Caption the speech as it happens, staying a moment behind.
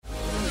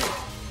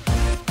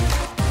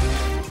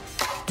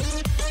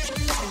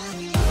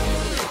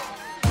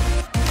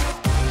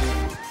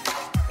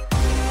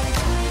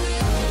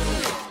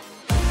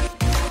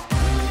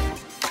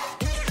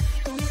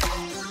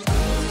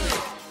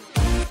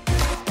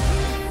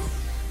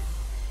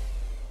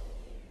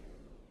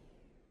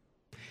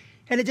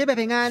係你姐妹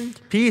平安。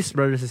 Peace,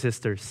 brothers and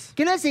sisters.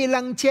 今日是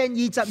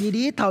2022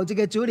年頭一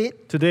個主日，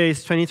 Today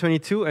is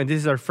 2022, and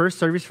this is our first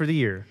service for the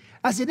year.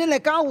 也是你嚟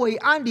教會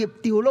安立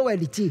調路嘅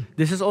日子。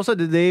 This is also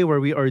the day where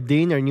we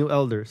ordain our new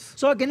elders.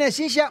 所以今日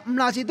信息唔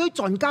單是對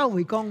全教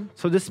會講，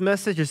 So this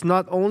message is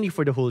not only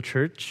for the whole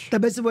church, 特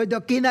別是為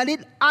咗今日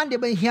安立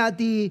嘅兄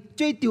弟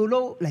最調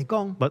路嚟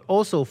講。 but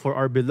also for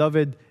our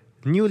beloved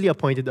newly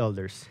appointed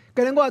elders.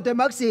 今日我嘅題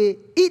目是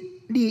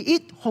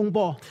121風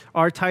波，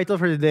 Our title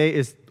for today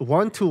is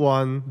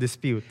One-to-One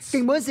Disputes.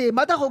 經本是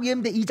馬太福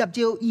音第20章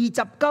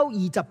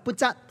29、28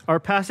節。 Our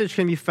passage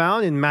can be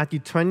found in Matthew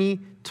 20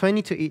 to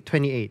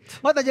 28.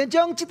 我突然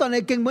將這段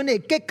嘅經文嘅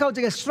結構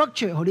這個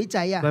structure 俾你知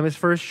啊。 Let me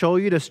first show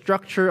you the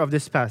structure of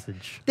this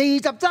passage. 第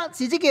20節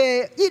是這個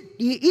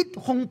121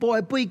風波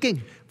嘅背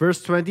景。 Verse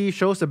 20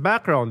 shows the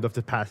background of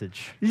the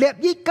passage.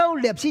 1到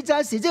14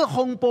節是這個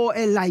風波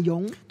嘅內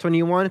容。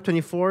 21 to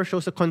 24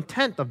 shows the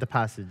content of the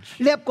passage.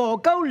 2到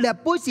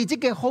8是這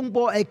個風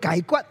波嘅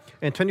解決。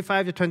 And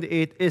 25 to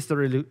 28 is the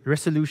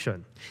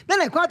resolution. 咱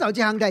嚟看頭一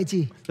項代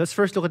志， Let's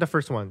first look at the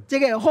first one, 這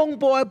個風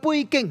波嘅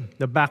背景。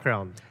 the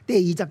background. 第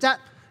20節，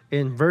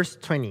 In verse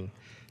 20,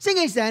 聖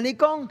經上你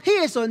講，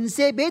迄個時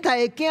西比太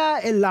嘅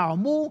囝嘅老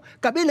母，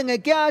及呢兩個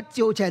囝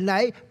召前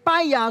來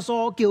拜耶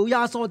穌，叫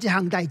耶穌這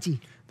項代志。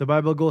 the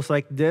Bible goes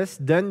like this.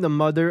 Then the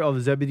mother of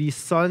Zebedee's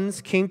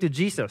sons came to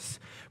Jesus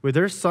with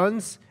her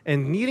sons,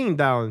 and kneeling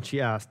down,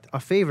 she asked a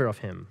favor of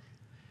him.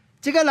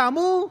 這個老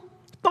母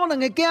當兩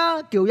個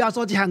囝叫耶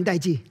穌這項代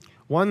志，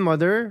 One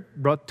mother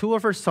brought two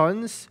of her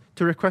sons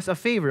to request a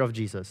favor of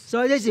Jesus.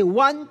 所以這是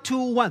one to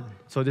one。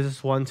 So this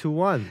is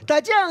 1-to-1. 但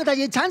係這項代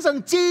志產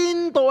生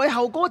真大嘅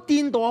後果，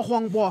真大嘅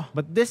風波。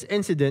 But this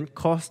incident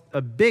caused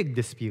a big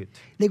dispute.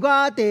 你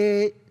看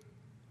第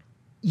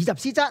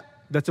24節。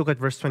 Let's look at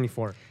verse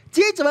 24.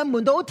 這就係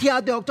門徒聽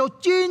到就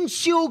專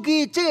燒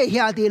記這個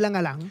兄弟兩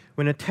個人，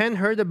 When the 10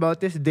 heard about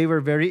this, they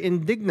were very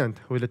indignant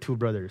with the two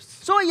brothers.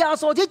 所以耶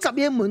穌這10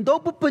個門徒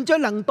不分咗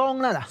兩黨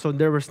啦。 So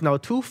there was now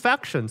two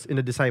factions in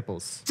the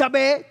disciples. 10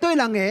個對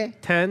兩個，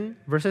 10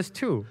 versus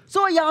 2.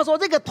 所以耶穌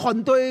這個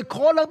團隊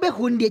可能被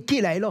分裂起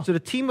來咯。 So the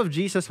team of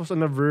Jesus was on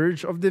the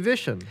verge of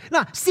division.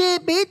 嗱，西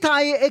比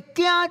太嘅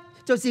囝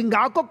就是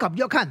雅各及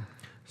約翰，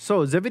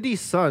 So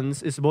Zebedee's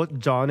sons is both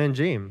John and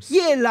James.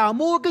 耶老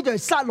母叫做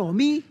撒羅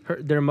米。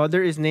 Their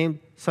mother is named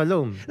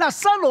Salome. 嗱，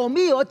撒羅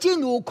米我真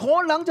有可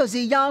能就是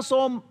耶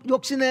穌肉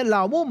身嘅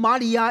老母瑪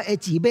利亞嘅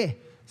姊妹。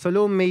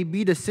 Salome may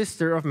be the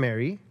sister of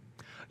Mary.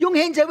 用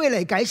現在話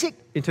嚟解釋，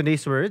 In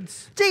today's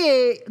words, 即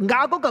係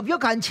雅各及約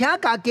翰請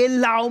假嘅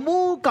老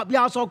母及耶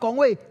穌講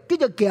話，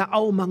叫做行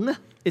後門啊。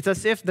 it's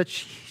as if that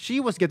she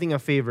was getting a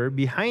favor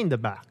behind the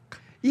back.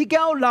 而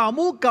叫老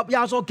母及耶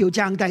穌叫這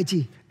項代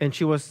志， And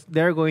she was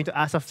there going to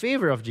ask a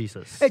favor of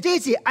Jesus. 這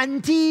是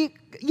auntie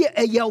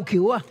嘅要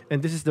求啊！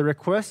 And this is the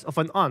request of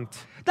an aunt.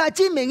 但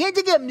係證明呢，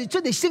這個唔係出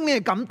嚟聖靈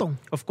嘅感動，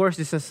 Of course,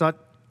 this does not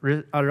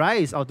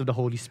arise out of the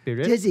Holy 這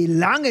Spirit, 是人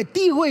嘅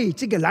智慧，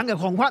這個人嘅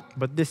方法。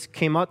 but this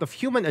came out of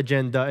human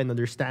agenda and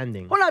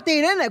understanding. 好啦，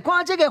第二嚟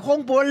看這個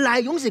風波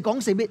內容是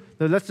講什麼？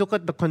 Now let's look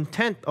at the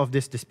content of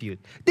this dispute.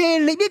 第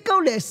2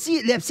到14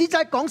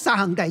節講3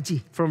項代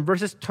志， From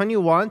verses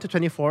 21 to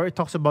 24, it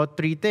talks about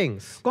three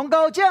things. 講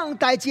到這項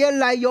代志嘅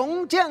內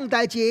容、這項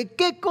代志嘅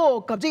結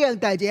果及這項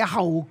代志嘅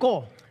後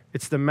果。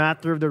 It's the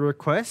matter of the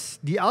request,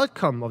 the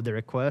outcome of the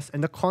request,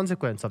 and the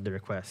consequence of the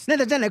request. 你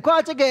哋真嚟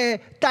看這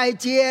個代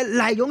志嘅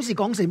內容是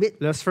講什麼？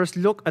 Let's first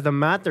look at the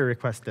matter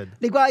requested.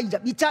 你看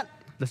21節。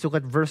 Let's look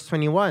at verse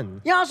 21.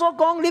 耶穌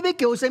講：你要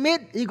叫什麼？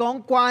伊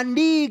講關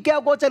你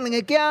交過這兩個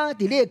囝，喺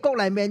你嘅國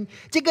裏面，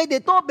一個喺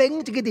多邊，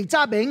一個喺左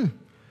邊。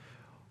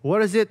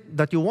 What is it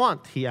that you want?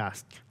 He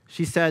asked.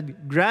 She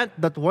said, grant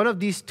that one of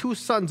these two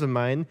sons of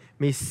mine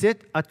may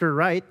sit at your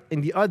right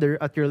and the other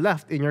at your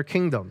left in your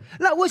kingdom.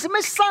 嗱，為什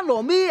麼撒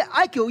羅米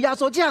愛叫耶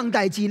穌這項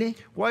代志呢？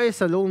 Why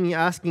is Salome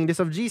asking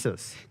this of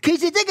Jesus? 其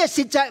實這個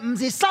實在唔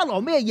是撒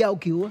羅米嘅要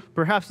求啊，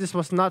 Perhaps this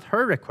was not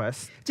her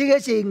request, 這個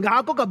是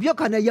雅各及約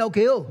翰嘅要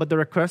求。 but the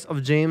request of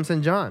James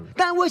and John.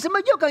 但為什麼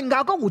約翰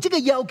雅各有這個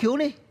要求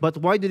呢？ But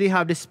why do they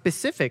have this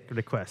specific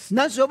request?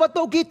 咱想要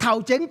到佢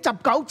頭前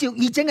19章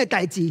以前嘅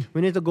代志，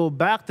 We need to go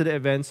back to the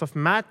events of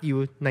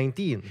Matthew 19.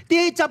 第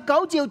19章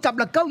16到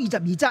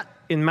22節，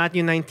 In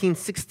Matthew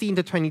 19:16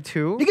 to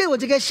 22, 你見有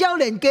一個少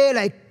年家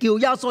嚟叫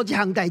耶穌這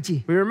項代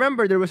志。 we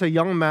remember there was a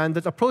young man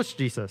that approached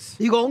Jesus.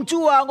 伊講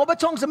主啊，我要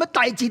創什麼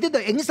代志呢度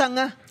永生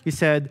啊？ He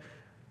said,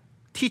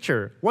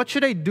 Teacher, what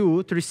should I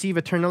do to receive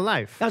eternal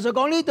life? 耶穌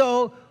講呢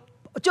度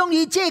將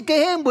你這家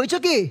鄉賣出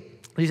去，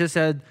 Jesus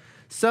said,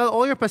 Sell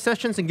all your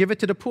possessions and give it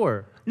to the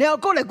poor. 然後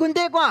過嚟跟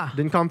爹我，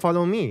 Then come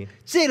follow me.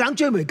 這人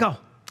最未夠，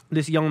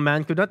 This young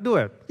man could not do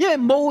it 因為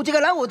冇一個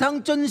人有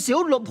通遵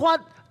守律法，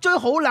最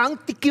好人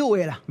得救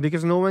嘅啦。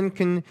 because no one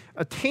can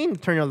attain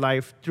eternal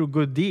life through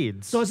good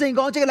deeds. 所以聖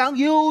講，這個人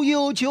憂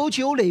憂愁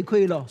愁離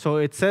開咯。 So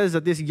it says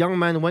that this young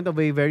man went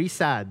away very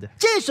sad.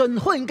 這時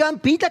忽然間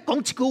彼得講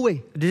一句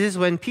話， This is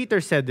when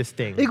Peter said this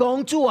thing. 你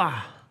講主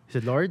啊， He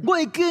said, Lord,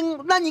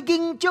 咱已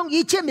經將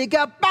一切物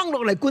件放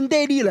落嚟跟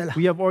地你嚟啦。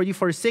 we have already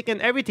forsaken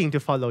everything to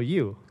follow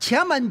you. 請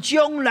問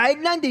將來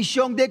咱哋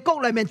上帝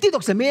國裏面得到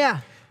什麼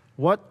啊？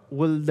 What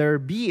will there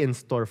be in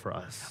store for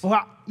us? 好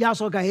啊，耶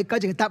穌給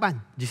佢一個答案，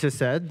 Jesus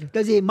said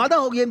就是馬太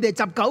福音第19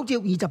章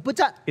28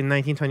節。 in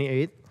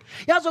 1928,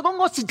 耶穌講：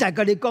我實在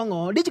跟你講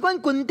哦，你這款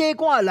軍地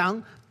官嘅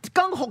人，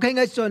剛復興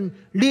嘅信，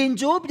連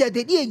主就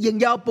係呢仍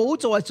有寶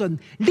座嘅信，呢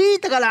啲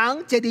嘅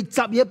人就係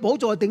十二寶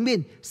座頂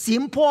面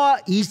審判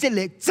以色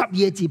列十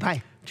二支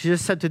派。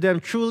 Jesus said to them,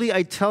 Truly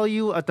I tell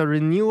you, at the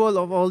renewal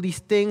of all these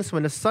things,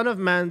 when the Son of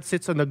Man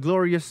sits on the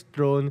glorious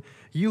throne,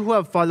 you who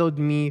have followed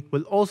me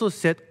will also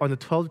sit on the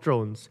 12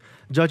 thrones,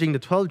 judging the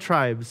 12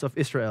 tribes of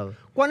Israel.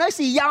 原來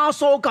是耶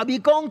穌甲伊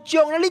講，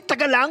將來呢啲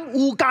嘅人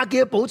有家己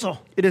嘅寶座，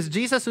 It is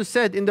Jesus who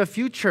said, In the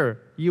future,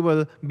 you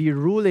will be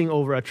ruling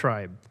over a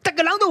tribe. 啲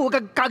嘅人都有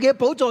家己嘅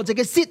寶座，一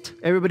個 seat。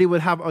 Everybody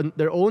will have on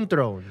their own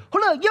throne. 好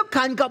啦，約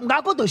翰及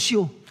雅各就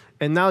笑，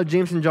 And now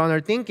James and John are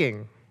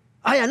thinking,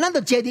 哎呀，咱就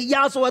借啲耶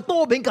穌嘅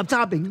多邊及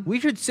差邊， we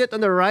should sit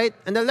on the right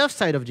and the left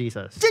side of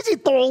Jesus. 這是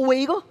大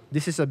位個，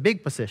 This is a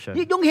big position.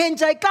 用現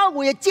在教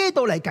會嘅制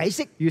度嚟解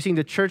釋。 Using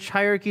the church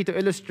hierarchy to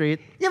illustrate,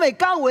 因為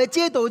教會嘅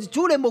制度，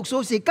主理牧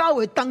師是教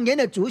會當然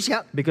嘅主席，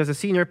 because the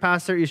senior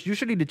pastor is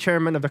usually the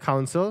chairman of the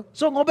council.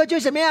 所以我要做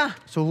什麼啊？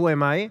 So who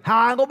am I?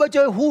 我要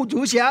做副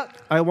主席，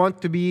 I want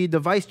to be the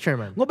vice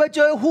chairman. 我要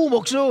做副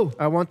牧師。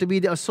 I want to be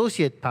the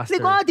associate 你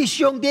pastor. 講喺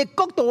上帝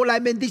國度裏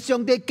面，喺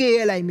上帝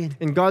家裏面，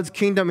 In God's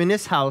kingdom, in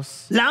His house,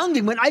 人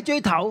仍然愛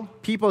做頭，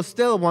 people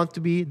still want to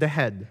be the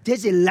head. 這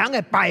是人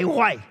嘅敗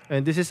壞。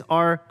 And this is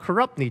our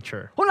corrupt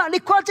nature. 好啦，你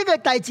看這個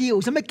大字有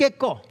什麼結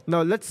果？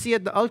 Now, let's see at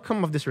the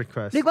outcome of this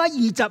request. 你講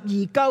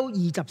29、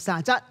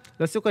23節，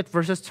 Let's look at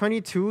verses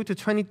 22 to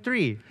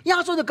 23. 耶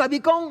穌就甲你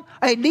講：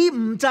你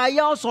唔知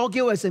有所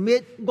叫係什麼？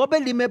我俾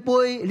啉嘅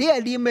杯，你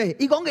係啉嘅。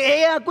伊講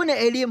會啊，管係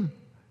會啉。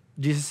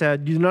 Jesus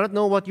said, You do not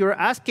know what you are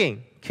asking.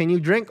 Can you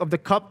drink of the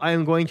cup I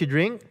am going to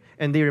drink?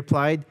 And they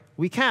replied,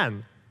 We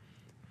can.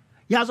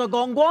 耶穌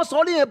講：我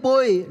所啉嘅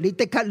杯，你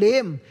的確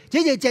啉。這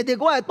是借啲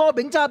我係多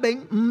餅渣餅，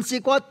唔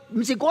是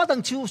我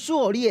等輸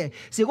輸你嘅，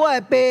是我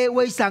係被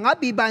為神啊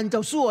被辦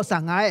就輸我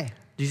神啊嘅。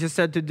 Jesus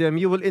said to them,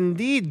 You will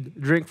indeed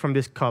drink from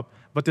this cup,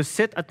 but to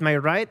sit at my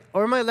right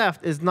or my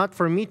left is not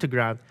for me to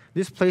grant.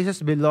 These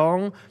places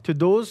belong to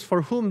those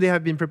for whom they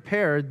have been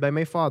prepared by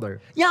my Father.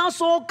 耶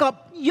穌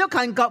及約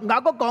翰及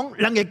雅各講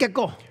兩個結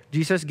果。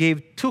 Jesus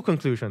gave two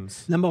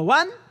conclusions. Number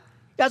one，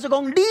耶穌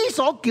講你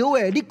所叫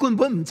嘅，你根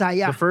本唔知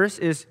The 啊。 first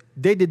is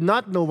they did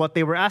not know what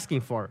they were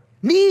asking for.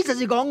 你就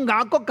是講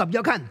雅各及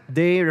約翰，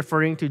 They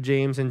referring to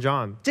James and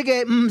John, 即個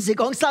唔是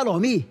講撒羅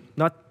米，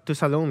 not to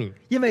Salome,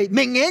 因為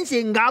明顯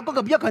是雅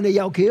各及約翰嘅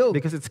要求。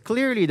 because it's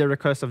clearly the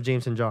request of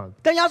James and John.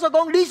 但耶穌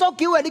講你所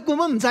叫嘅，你根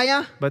本唔知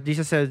啊。 But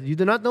Jesus says, You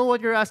do not know what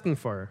you're asking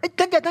for.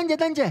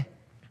 等陣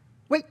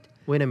，wait，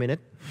 Wait a minute.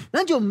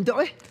 咱就唔對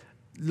誒。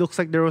 Looks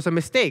like there was a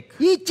mistake.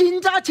 伊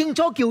真真清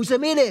楚叫什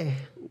麼咧？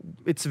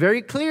 It's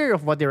very clear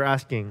of what they were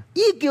asking.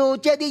 伊叫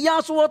借啲耶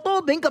穌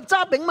多餅及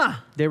渣餅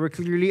嘛。 They were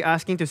clearly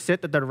asking to sit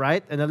at the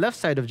right and the left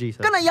side of Jesus.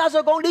 跟住耶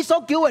穌講你所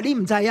叫嘅，你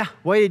唔知啊。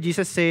 Why did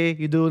Jesus say,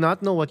 You do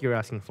not know what you're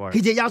asking for?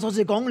 其實耶穌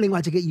是講另外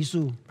一個意思，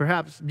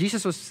 Perhaps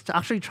Jesus was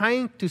actually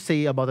trying to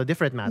say about a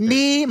different matter.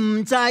 你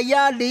唔知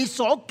啊，你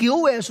所叫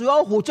嘅需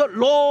要付出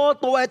攞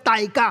到嘅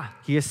代價。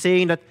 He is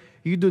saying that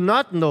you do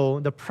not know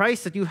the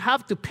price that you have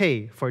to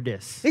pay for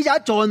this. 你就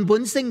喺全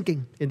本聖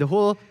經， In the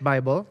whole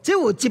Bible, 只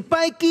有一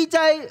擺記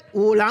載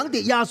有人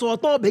哋耶穌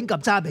多餅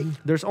及渣餅。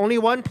 there's only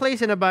one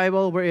place in the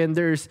Bible wherein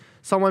there's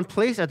someone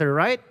placed at the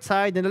right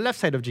side and the left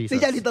side of 你 Jesus.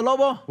 就喺度咯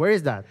喎。 Where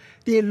is that?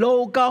 啲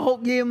路加福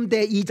音第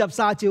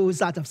23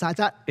章33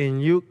節，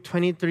 In Luke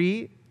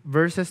 23,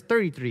 verses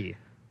 33.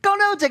 講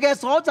到一個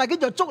所在叫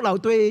做足流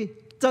隊，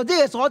就呢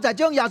個所在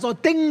將耶穌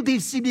釘喺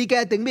十字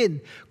架頂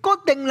面，個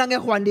定人嘅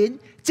環鏈，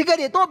一個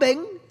係多餅，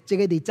一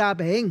個係渣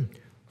餅。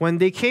 When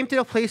they came to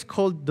the place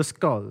called the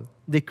skull,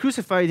 they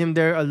crucified him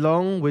there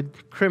along with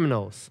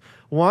criminals,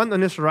 one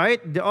on his right,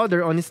 the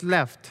other on his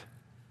left.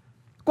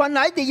 原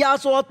來啲耶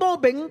穌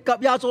多餅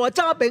及耶穌嘅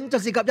渣餅，就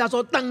是及耶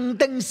穌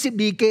釘十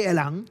字架嘅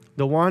人。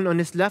 The one on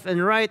his left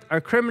and right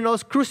are criminals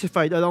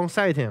crucified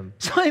alongside him.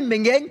 所以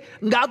明顯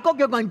雅各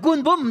約翰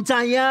根本唔知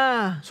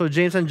啊， So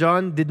James and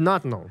John did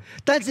not know.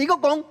 但是佢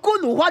講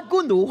官無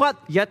法，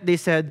 Yet they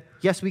said,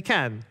 Yes, we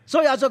can.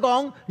 所以耶穌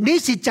講你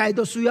實在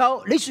都需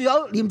要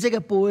念這個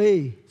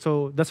杯，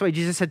 So that's why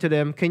Jesus said to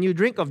them, Can you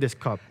drink of this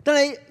cup? 但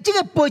係這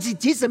個杯是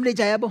指什麼你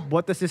知啊不？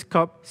 What does this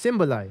cup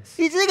symbolize?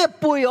 而這個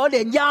杯我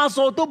連耶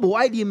穌都冇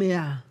愛念嘅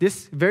啊！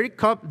 This very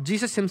cup,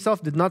 Jesus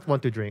himself did not want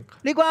to drink.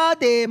 你講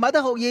第馬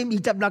太福音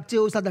26章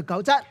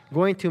39節，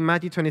 Going to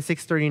Matthew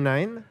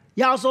 26:39,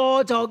 耶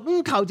穌就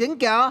頭前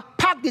腳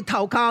拍啲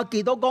頭殼，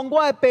祈禱講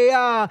我嘅鼻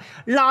啊，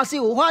那是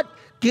無法。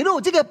見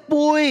到這個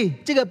杯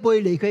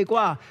離開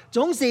我，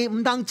總是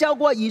唔當照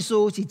我意思，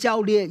是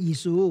照你嘅意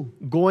思。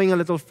 going a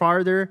little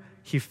farther,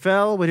 he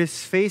fell with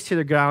his face to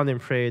the ground and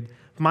prayed,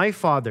 My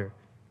Father,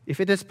 if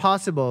it is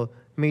possible,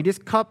 may this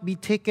cup be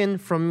taken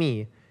from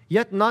me,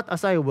 yet not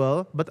as I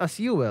will, but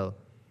as you will.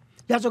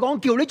 耶穌講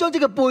叫你將這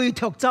個杯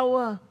踢走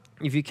啊！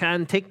 If you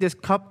can, take this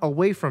cup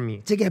away from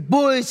me. 這個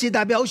杯是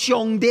代表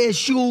上帝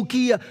生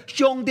氣啊，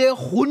上帝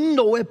憤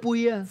怒嘅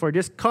杯啊！ For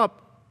this cup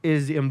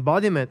is the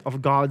embodiment of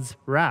God's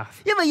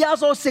wrath. 因為耶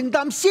穌承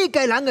擔世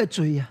界人嘅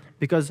罪啊！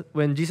 Because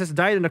when Jesus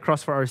died on the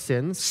cross for our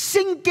sins,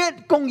 聖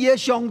潔公義嘅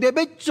上帝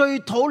俾最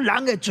討人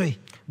嘅罪，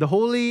 the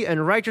holy and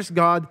righteous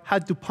God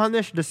had to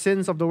punish the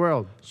sins of the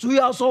world. 主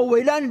耶穌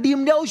為咱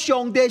啉了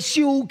上帝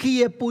生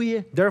氣嘅杯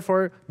啊！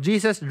 Therefore,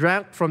 Jesus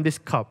drank from this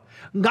cup.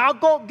 雅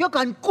各約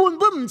翰根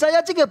本唔知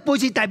啊，這個杯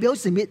是代表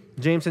什麼？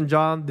 James and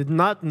John did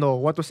not know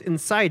what was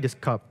inside this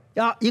cup.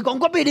 啊，而講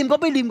我俾啉，我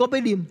俾啉，我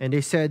俾啉， And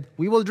they said,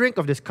 "We will drink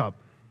of this cup."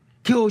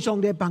 求上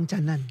帝幫助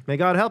咱， May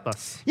God help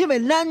us. 因為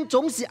咱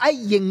總是愛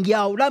榮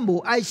耀，咱無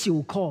愛受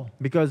苦。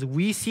 Because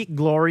we seek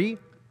glory,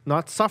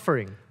 not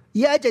suffering.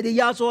 而喺這裏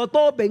耶穌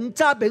多餅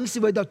揸餅是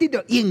為咗得到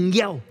榮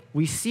耀，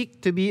 We seek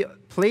to be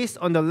placed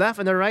on the left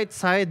and the right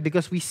side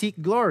because we seek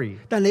glory.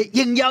 但係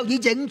榮耀以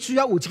前需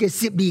要有一個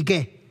十字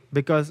嘅。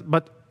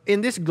 But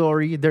in this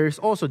glory, there is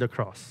also the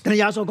cross. 但係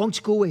耶穌講一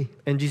句話：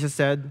 And Jesus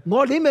said,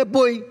 我啉嘅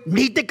杯，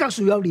你的確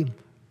需要啉。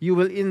 "You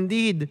will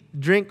indeed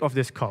drink of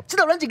this cup." 知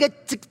道咱這個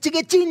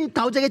戰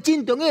頭，這個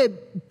戰中嘅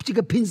這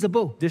個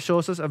principle， This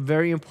shows us a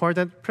very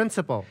important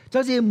principle.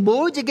 就是每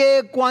一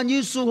個關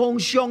於侍奉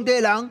上帝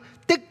嘅人，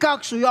的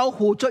確需要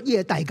付出呢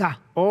個代價。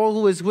 All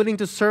who is willing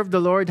to serve the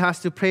Lord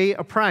has to pay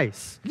a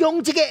price.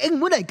 用這個英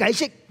文嚟解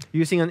釋，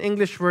 Using an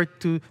English word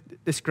to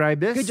describe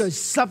叫做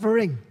this,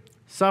 suffering，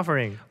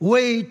 suffering.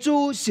 為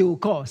主受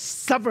苦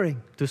suffering。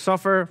 To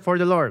suffer for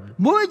the Lord.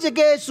 每一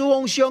個侍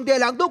奉上帝嘅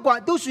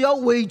人都需要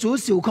為主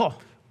受苦。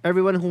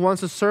 Everyone who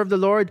wants to serve the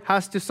Lord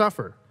has to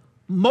suffer.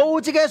 冇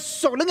一個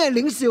屬靈嘅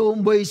領袖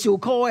未受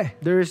苦嘅，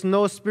 There is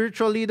no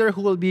spiritual leader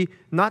who will be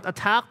not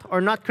attacked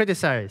or not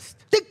criticized.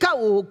 的確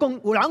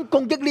有人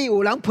攻擊你，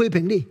有人批評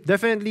你。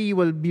 Definitely you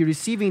will be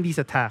receiving these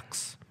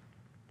attacks.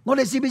 我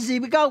哋是不是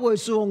教會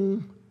上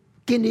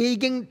今年已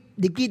經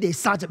歷經第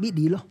31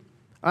年咯？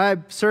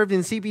 I've served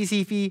in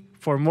CPCP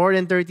for more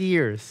than 30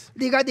 years.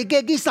 你家啲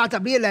嘅30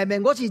年裏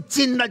面，我是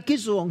盡力去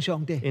侍奉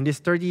上帝。 In these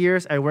 30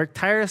 years, I worked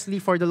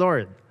tirelessly for the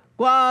Lord.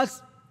 我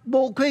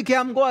無虧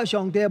欠我係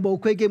上帝，無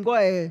虧欠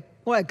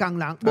我係工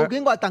人，無虧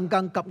欠我係同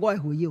工及我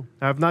係會友。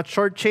 I have not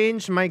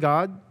shortchanged my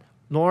God,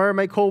 nor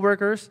my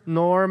co-workers,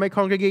 nor my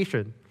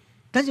congregation.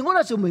 但是我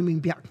那時候唔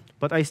明白，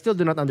 But I still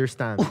do not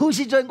understand. 有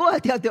時陣我係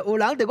聽到有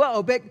人喺我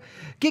後邊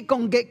去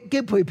攻擊、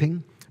去批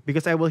評。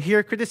 Because I will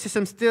hear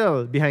criticism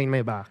still behind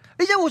my back.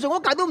 你知有時我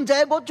解都唔知，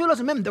我做咗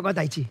什麼唔對嘅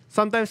代志。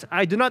 Sometimes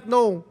I do not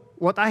know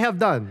what I have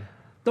done.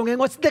 當然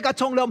我的確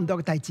錯咗唔對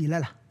嘅代志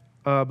啦。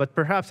 But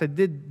perhaps I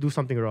did do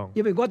something wrong.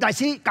 因為我大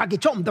師家己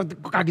錯唔對，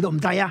家己都唔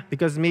知啊。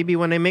 Because maybe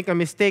when I make a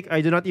mistake,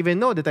 I do not even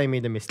know that I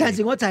made a 但 mistake.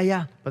 是我知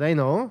啊， But I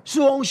know 侍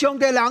奉上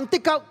帝人的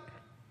確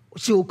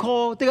受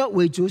苦，的確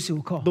為主受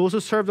苦。 those who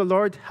serve the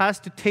Lord has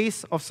to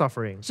taste of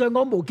suffering. 所以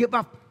我冇 give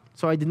up，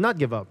 So I did not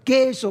give up.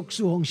 繼續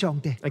侍奉上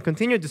帝。 I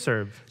continued to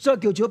serve. 所以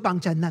叫主幫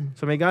襯人。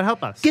 So may God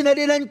help us. 今日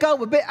你哋教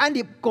會俾安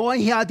立個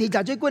兄弟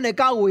就最管嘅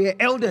教會嘅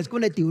elders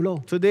管嚟調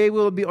路， Today we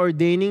will be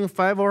ordaining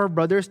 5 of our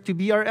brothers to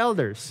be our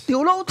elders.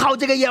 調路頭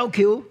一個要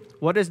求，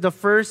 What is the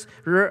first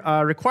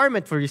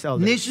requirement for these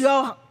你 elders? 需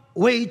要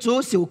為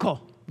主受苦。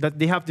 That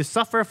they have to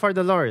suffer for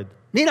the Lord.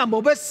 你若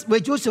冇俾為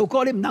主受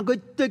苦，你唔能夠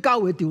對教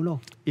會調路。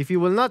 If you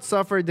will not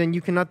suffer, then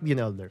you cannot be an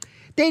elder.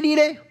 第二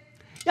咧，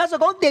有時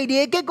講第二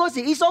嘅結果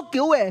是伊所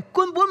叫嘅，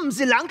根本唔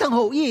是人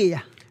同學意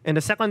啊。 And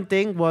the second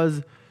thing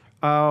was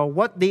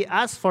what they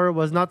asked for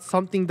was not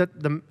something that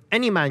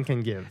any man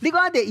can give. 你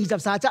講第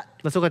23節，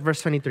 Let's look at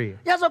verse 23.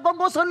 有時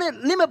講我想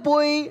你咪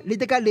背，你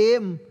哋嘅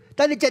念，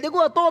但係食到嗰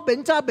個多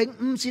餅揸餅，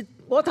唔是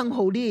我同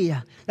學你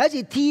啊，乃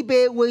是天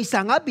父為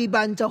神啊備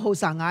辦就好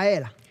神啊嘅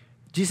啦。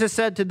 Jesus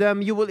said to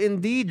them, "You will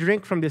indeed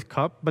drink from this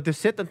cup, but to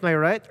sit at my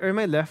right or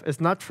my left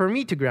is not for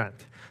me to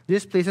grant.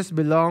 These places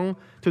belong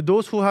to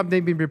those who have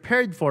been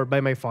prepared for by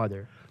my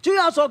Father." 主耶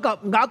穌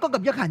及雅各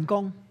及約翰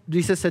講：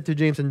 Jesus said to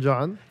James and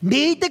John,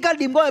 你的嘅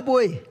念我係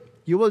背，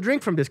 "You will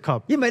drink from this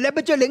cup 因為你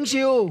不做領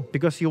袖，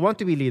 because you want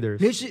to be leaders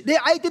你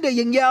愛得嚟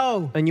榮耀，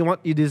 and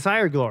you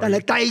desire 但 glory,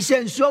 係第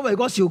先需要為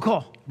我受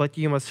苦。 but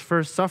you must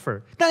first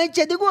suffer. 但係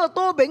食到嗰個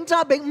多餅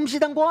揸餅，唔是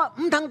等我，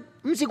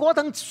唔是我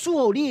等舒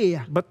豪你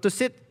啊！ But to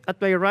sit at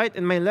my right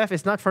and my left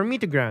is not for me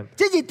to grant.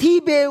 這是天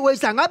父為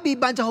神啊備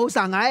辦就好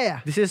神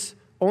啊！ This is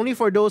only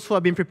for those who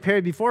have been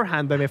prepared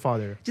beforehand by my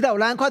Father." 知道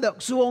咱看到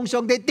侍奉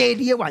上帝第二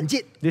嘅環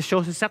節， This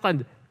shows the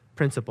second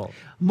principle.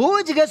 每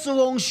一個侍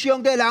奉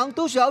上帝嘅人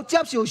都需要接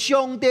受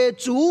上帝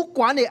主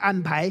管嘅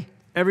安排。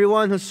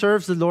 Everyone who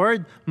serves the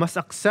Lord must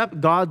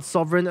accept God's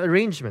sovereign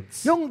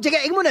arrangements. 用這個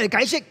英文嚟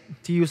解釋，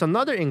 To use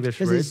another English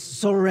就 word, 是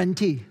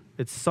sovereignty，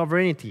 it's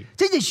sovereignty.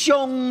 這是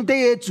上帝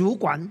嘅主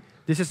管，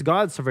 This is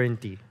God's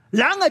sovereignty.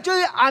 人係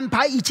最安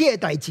排一切嘅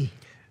代志，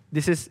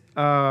 This is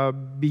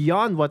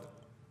beyond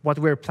what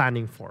we're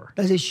planning for.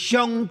 但是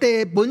上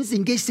帝本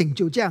身嘅成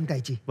就這樣代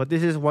志。 But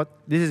this is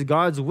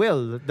God's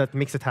will that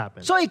makes it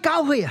happen. 所以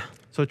教會啊，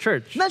 So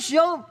church, 咱需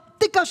要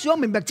的確想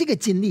明白這個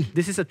真理，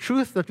 This is a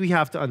truth that we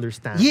have to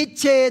understand. 一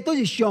切都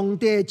是上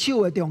帝手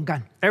嘅中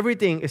間。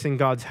 Everything is in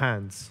God's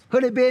hands.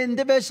 佢哋邊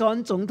都要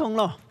選總統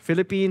咯。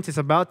 Philippines is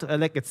about to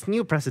elect its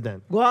new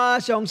president. 我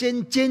相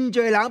信真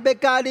濟人要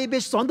家你要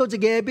選到一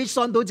個，要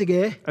選到一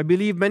個。 I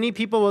believe many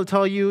people will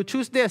tell you,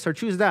 choose this or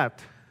choose that.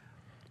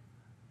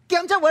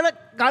 檢測為咧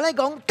簡單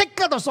講，的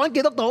確就選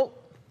基督徒，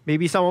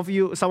 Maybe some of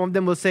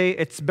them will say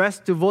it's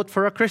best to vote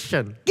for a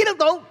Christian. 基督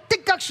徒的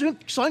確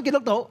選基督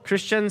徒，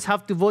 Christians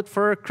have to vote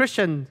for a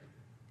Christian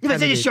因為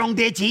這是 candidate 上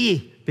帝旨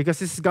意。 because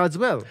this is God's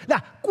will.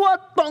 嗱，我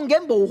當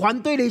然無反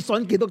對你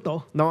選基督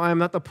徒， Now, I'm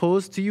not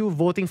opposed to you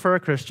voting for a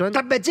Christian,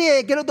 特別即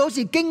係基督徒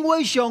是敬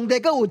畏上帝、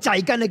跟有才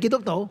幹嘅基督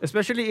徒。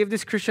 especially if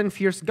this Christian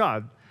fears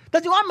God.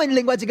 但是我問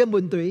另外一個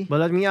問題： But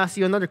let me ask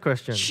you another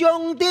question.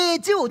 上帝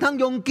只有通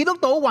用基督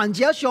徒完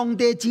成上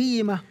帝旨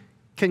意嗎？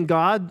 Can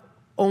God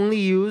only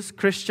use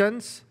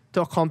Christians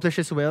to accomplish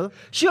His will?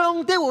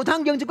 上帝有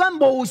通用一關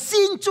無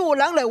信主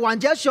人來完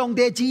成上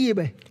帝旨意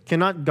未？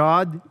 Cannot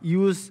God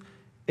use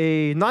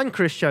a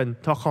non-Christian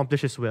to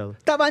accomplish His will?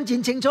 答案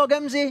真清楚嘅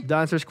唔是？ The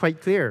answer is quite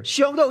clear.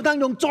 上帝有通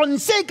用全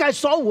世界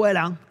所有嘅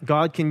人，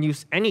 God can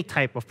use any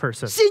type of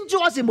person, 信主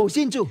還是無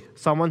信主。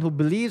 someone who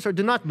believes or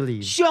do not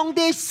believe, 上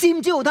帝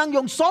甚至有通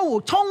用所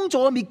有創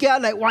造嘅物件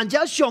嚟完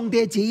成上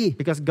帝旨意。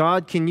 because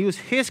God can use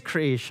His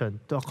creation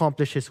to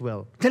accomplish His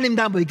will. 請你唔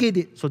但袂記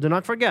得， So do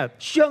not forget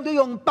上帝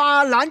用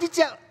巴蘭呢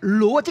隻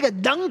驢這個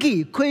冷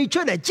氣開出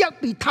嚟，責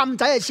備貪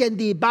仔嘅先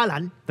知巴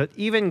蘭。 that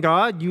even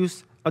God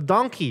used a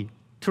donkey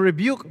to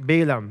rebuke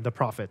Balaam the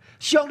prophet.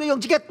 上帝用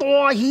一個大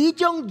魚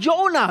將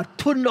約拿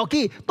吞落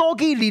去，多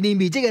去尼尼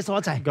微這個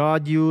所在。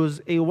 God used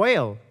a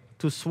whale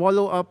to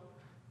swallow up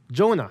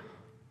Jonah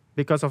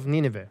because of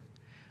Nineveh.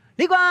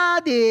 你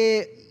看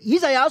第以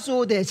賽亞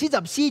書第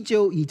44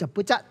章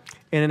28節，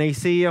 And in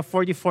Isaiah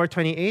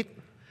 44:28,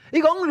 你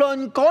講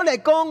論果嚟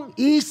講，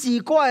以是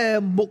我嘅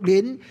牧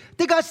人，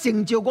的確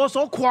成就我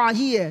所誇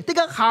喜嘅，的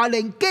確下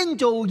令建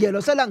造耶路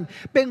撒冷，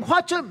並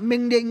發出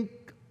命令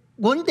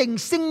穩定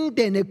聖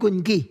殿嘅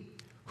根基。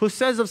 who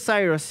says of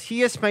Cyrus,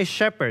 He is my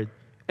shepherd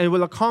and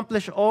will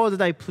accomplish all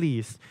that I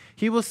please.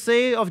 He will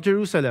say of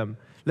Jerusalem,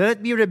 let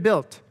it be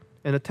rebuilt,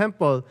 and the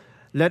temple,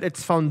 let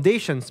its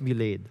foundations be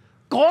laid.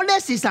 嗰呢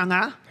是神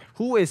啊，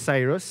 Who is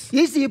Cyrus?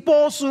 以是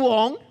波斯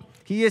王，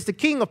 He is the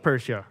king of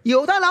Persia.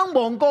 猶太人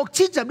亡國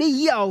70年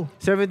以後，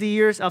 70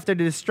 years after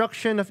the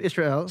destruction of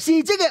Israel,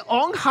 是這個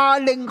王下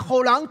令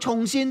後人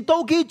重新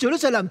都去耶路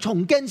撒冷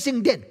重建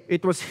聖殿，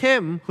 it was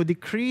him who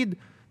decreed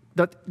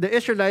that the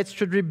Israelites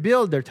should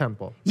rebuild their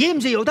temple. 而唔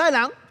是猶太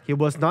人， He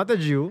was not a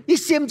Jew. 佢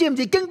甚至唔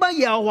是敬拜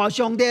耶和華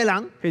上帝嘅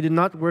人。 He did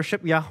not worship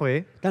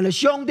Yahweh, 但係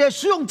上帝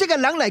使用這個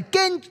人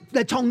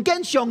嚟重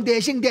建上帝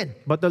嘅聖殿，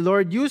 but the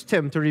Lord used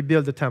him to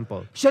rebuild the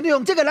temple. 上帝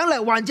用這個人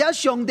嚟完成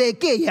上帝嘅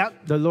計約。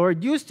 The Lord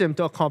used him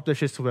to accomplish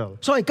His will.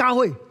 所以教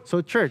會，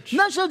 So, church,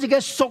 那需要一個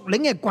屬靈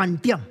嘅觀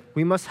點，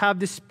 we must have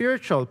this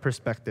spiritual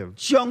perspective.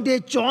 上帝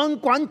掌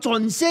管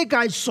全世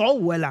界所有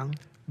嘅人，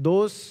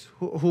 Those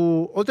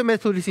who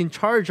ultimately is in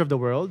charge of the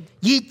world,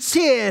 一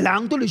切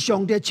人都係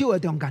上帝手嘅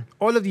中間。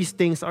 all of these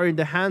things are in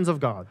the hands of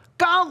God.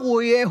 教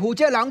會嘅負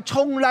責人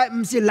從來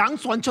唔是人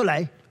選出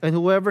嚟， And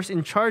whoever's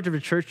in charge of the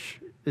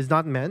church is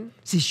not men,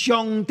 是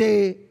上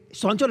帝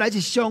選出嚟，是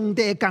上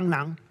帝嘅工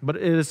人。 but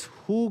it is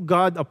who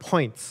God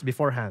appoints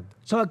beforehand.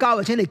 所以教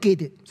會請你記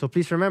得， So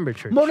please remember,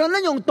 church, 無論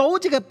你用到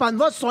這個辦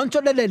法選出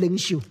嚟嘅領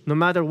袖， no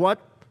matter what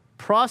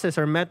process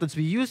or methods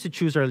we use to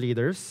choose our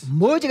leaders,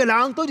 每一個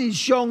人都是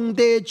上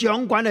帝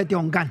掌管嘅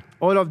中間。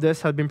 all of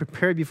this has been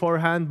prepared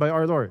beforehand by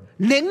our Lord.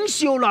 領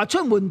袖拿出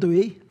問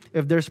題，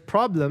 If there's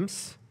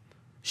problems,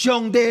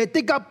 上帝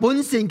的確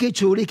本身去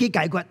處理去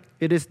解決，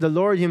 it is the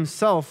Lord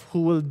Himself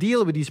who will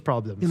deal with these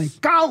因為 problems.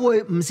 教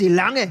會唔是人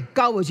嘅，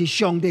教會是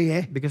上帝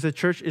嘅。 Because the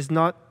church is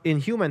not in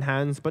human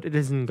hands, but it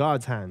is in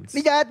God's hands.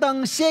 你就係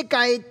當世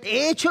界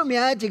第出名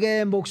一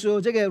個牧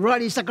師，這個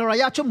Ravi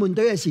Zacharias 出問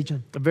題嘅時陣，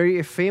 A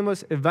very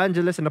famous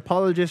evangelist and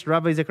apologist,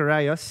 Rabbi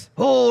Zacharias,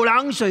 好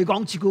人誰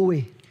講一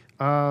句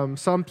話？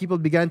 some people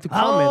began to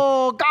comment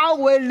哦，教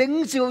會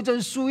領袖就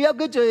需要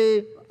叫做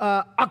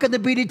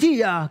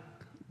accountability啊！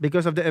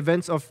 because of the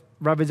events of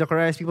Rabbi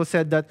Zacharias. People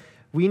said that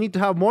we need to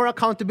have more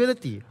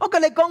accountability. 我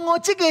跟你講，我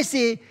這個是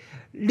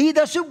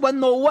leadership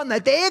 101係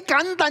第一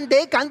簡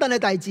單嘅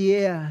大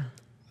字啊！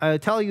 I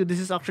tell you, this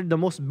is actually the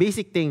most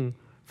basic thing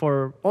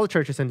for all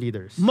churches and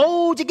leaders.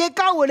 冇一個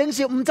教會領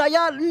袖唔知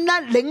啊，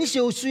那領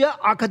袖需要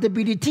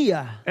accountability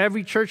啊！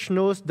 Every church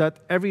knows that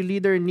every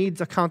leader needs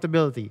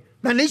accountability.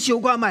 但你想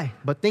過未？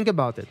 But think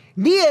about it.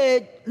 你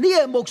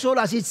嘅牧師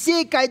嗱是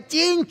世界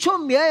最出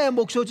名嘅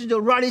牧師，叫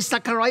做 Ravi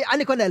Zacharias，安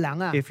尼款嘅人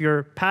啊！ If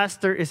your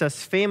pastor is as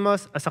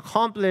famous, as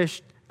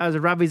accomplished as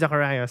Rabbi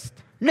Zacharias,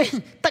 你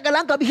大家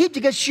人咁翕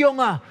一個相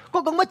啊，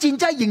我講乜真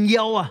真榮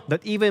耀啊！ that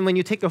even when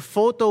you take a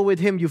photo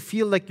with him, you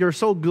feel like you're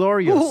so 哦，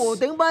 glorious.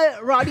 頂擺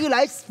Ravi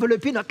嚟菲律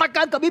賓啊，大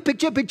家咁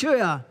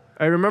picture 啊！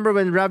 I remember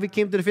when Rabbi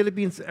came to the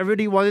Philippines,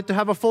 everybody wanted to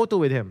have a photo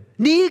with him.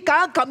 你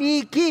敢咁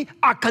去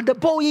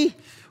accountability？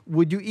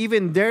 would you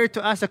even dare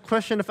to ask a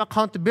question of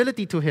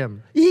accountability to him?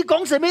 伊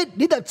講什麼，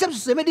你就接受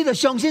什麼，你就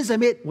相信什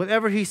麼。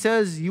 Whatever he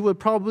says, you would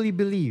probably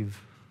believe.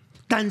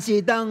 但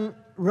是當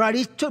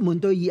Riley 出門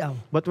對以後，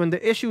 But when the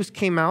issues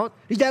came out,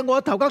 你睇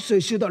我頭殼誰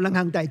受到兩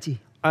項大事，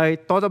 I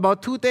thought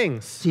about two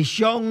things: 是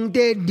上帝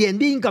憐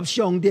憫及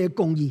上帝嘅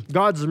公義。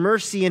 God's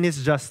mercy and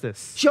his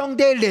justice. 上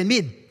帝憐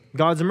憫，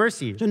 God's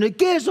mercy. 盡力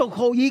繼續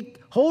好以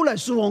好嚟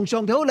侍奉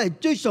上帝，好嚟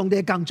追上帝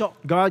嘅工作。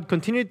 God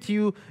continued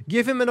to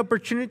give him an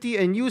opportunity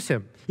and use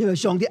him 因為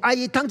上帝愛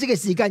伊等這個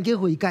時間去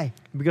悔改，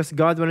 because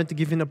God wanted to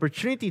give him an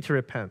opportunity to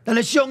repent. 但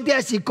係上帝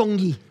係公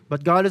義，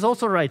 But God is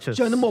also righteous.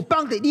 上帝冇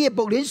幫你呢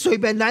個僕人隨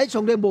便嚟，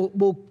上帝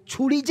冇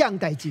處理這樣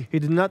大事。 He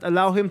did not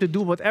allow him to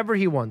do whatever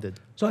he wanted.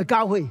 所以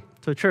教會，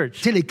 So church,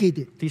 請你記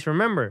住， please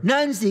remember,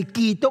 咱是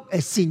基督嘅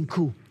身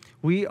軀，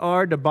 we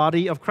are the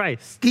body of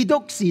Christ, 基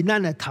督是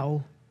咱嘅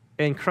頭，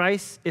 and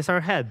Christ is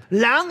our head.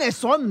 人係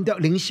選唔得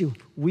領袖，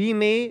 We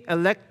may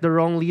elect the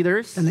wrong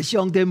leaders, 但係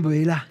上帝唔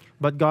會啦。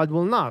 but God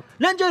will not.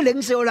 咱做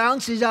領袖人，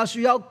實在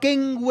需要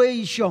敬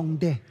畏上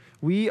帝，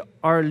 We who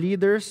are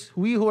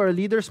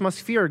leaders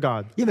must fear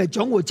God. 因為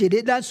總有一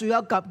日咱需要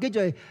叫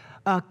做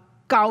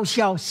交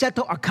銷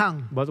settle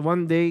account。 But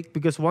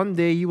because one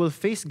day you will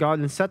face God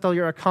and settle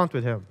your account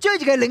with him. 做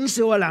一個領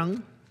袖嘅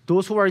人，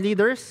 Those who are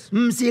leaders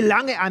唔是人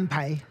嘅安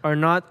排， are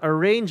not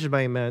arranged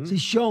by men, 是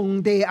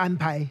上帝嘅安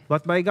排。 but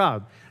by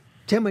God.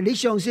 請問你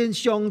相信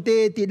上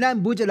帝喺咱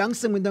每一個人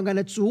生命當中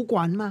嘅主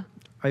管嗎？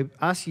 I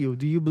ask you,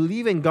 do you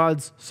believe in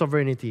God's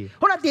sovereignty?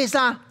 好啦，第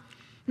三，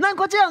咱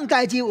個這樣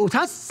大事有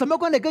產什麼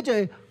關係？叫做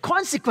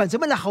consequence，什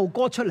麼嘅後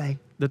果出嚟？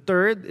 The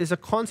third is a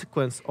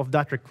consequence of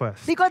that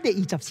request. 呢個第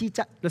24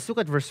節。 Let's look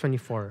at verse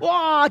 24.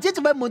 哇！這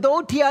就係門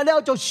徒聽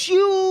了就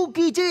燒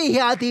記這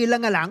下地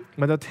人嘅人。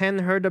 When the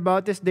 10 heard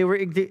about this, they were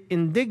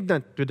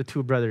indignant with the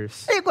two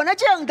brothers. 你講得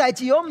這樣大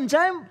事，我唔使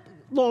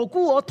鑼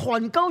鼓我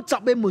團鳩集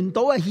嘅門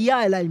徒嘅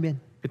耳喺裏面。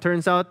 It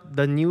turns out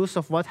the news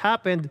of what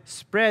happened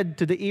spread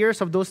to the ears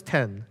of those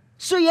 10.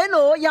 雖然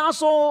我耶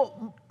穌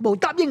冇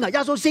答應啊，耶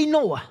穌 say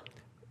no 啊，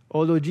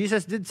 Although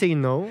Jesus did say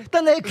no,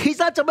 但係其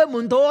實集嘅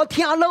門徒我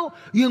聽了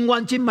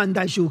完全問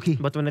題受氣。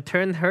 but when the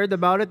 10 heard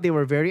about it, they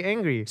were very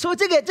angry. 所以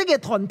這個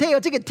團體啊，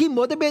這個 team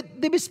我都俾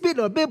split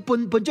咯，俾半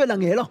咗兩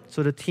嘢咯，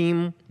 So the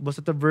team was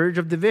at the verge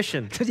of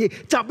division. 就是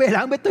集嘅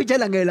人俾對咗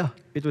兩嘢咯。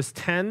 It was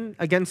 10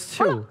 against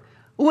好啦 2.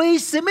 為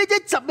什麼這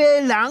集嘅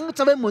人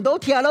集嘅門徒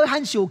聽了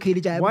很受氣？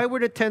你就係 Why were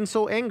the 10 so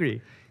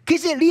angry? 其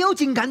實理由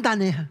真簡單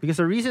嘅， Because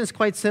the reason is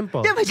quite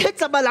simple. 因為這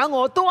集嘅人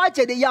我多一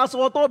隻你耶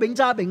穌多餅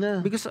揸餅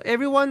啊。 Because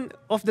everyone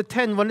of the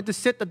 10 wanted to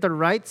sit at the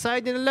right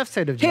side and the left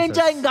side of 現 Jesus.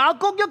 在雅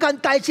各一近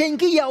大聖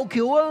嘅要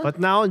求啊， But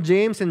now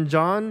James and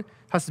John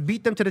has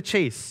beat them to the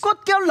chase. 割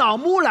叫老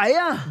母嚟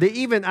啊， They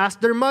even asked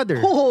their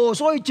mother.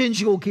 所以真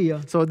受氣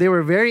啊。 So they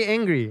were very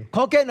angry.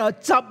 可見啊，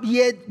集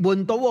嘢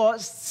門徒啊，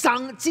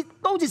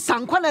都是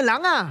神坤嘅人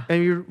啊，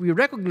 And we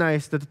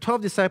recognize that the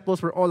 12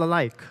 disciples were all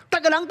alike. 每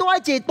個人都係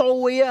借到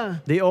位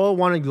啊， They all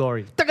wanted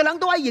glory. 每個人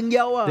都係榮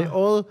耀 They 啊，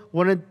 all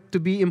wanted to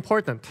be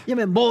important. 因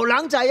為無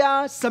人仔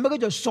啊，什麼叫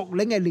做屬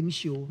靈嘅領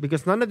袖？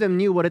 Because none of them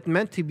knew what it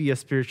meant to be a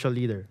spiritual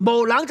leader.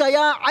 無人仔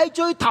啊，愛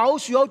追頭，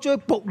需要追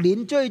僕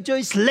練，追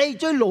slave，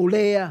 追奴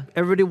隸啊。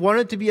 Everybody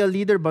wanted to be a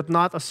leader but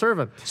not a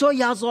servant. 所以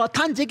耶穌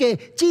趁這個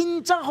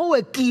戰爭好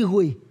嘅機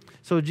會，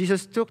 So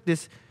Jesus took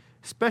this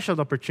special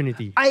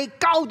opportunity 係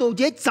教導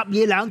這十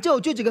二人之後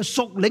追這個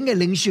屬靈嘅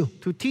領袖。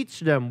 to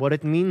teach them what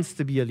it means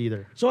to be a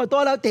leader. 所以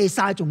到咗第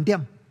三重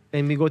點，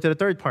 And we go to the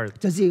third part,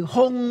 就是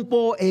風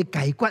波嘅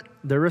解決。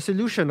 the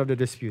resolution of the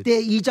dispute.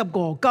 第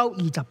25到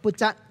28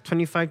節。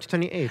 25 to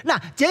 28.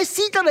 嗱，這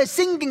四則嘅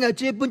聖經係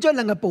最本章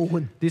兩個部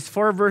分。 These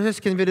 4 verses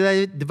can be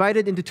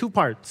divided into 2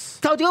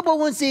 parts. 頭條部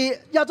分是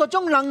有咗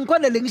將兩群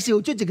嘅領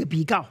袖做一個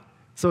比較，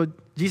 So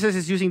Jesus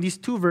is using these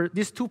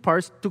two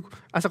parts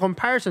as a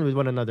comparison with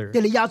one another,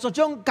 人哋有咗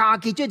將假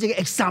期做一個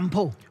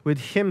example。 with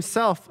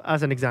himself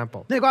as an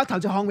example. 你講頭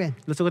條方面，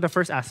 Let's look at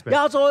the first aspect.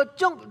 有咗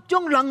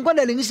將兩群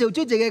嘅領袖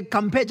做一個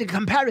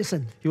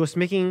comparison。 He was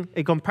making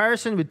a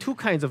comparison with 2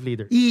 kinds of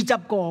leaders. 20到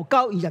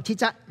27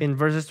節， In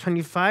verses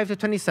 25 to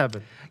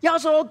 27, 有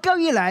咗交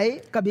以嚟，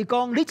特別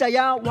講你就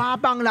有外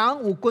邦人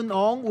有君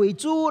王為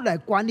主嚟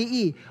管理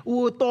伊，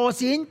有多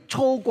先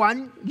操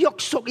管約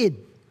束人。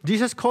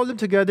 Jesus called them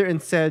together and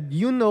said,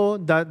 "You know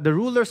that the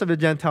rulers of the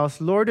Gentiles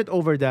lord it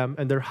over them,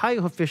 and their high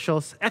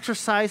officials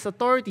exercise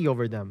authority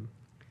over them."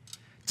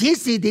 只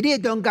是喺呢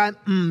中間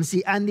唔是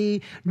安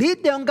尼，呢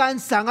中間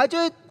神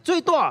係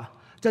最多，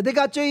就大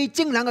家最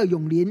精良嘅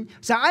用練，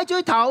神係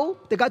最頭，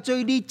大家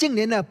最啲精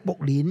練嘅僕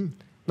練。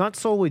 Not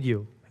so with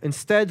you.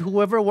 Instead,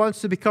 whoever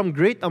wants to become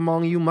great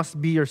among you must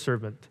be your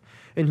servant,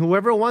 and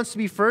whoever wants to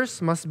be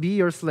first must be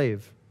your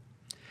slave.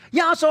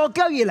 耶穌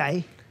交以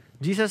嚟，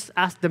 Jesus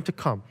asked them to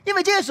come, 因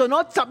為這個時候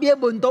我十嘢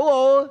門到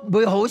我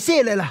唔好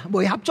些咧啦，唔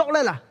合作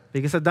咧啦，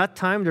 because at that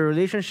time their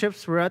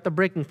relationships were at the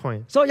breaking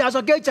point. 所以耶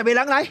穌叫十嘢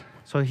人嚟，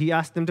 So he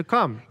asked them to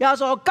come. 耶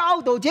穌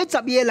教導這十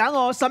嘢人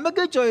我，什麼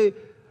叫做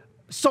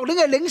屬靈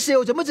嘅領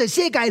袖，什麼就係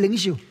世界領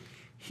袖。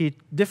He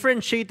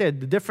differentiated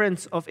the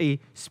difference of a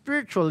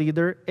spiritual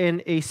leader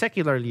and a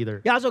secular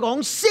leader. 耶穌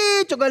講世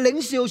俗嘅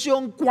領袖是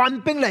用權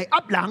柄嚟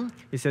壓人，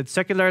 He said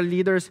secular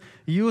leaders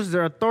use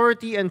their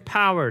authority and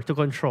power to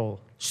control.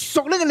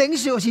 屬靈嘅領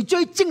袖是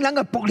最精良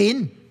嘅僕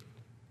人。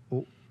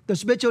Oh. The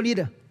spiritual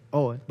leader。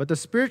 Oh, but the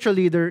spiritual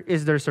leader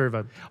is their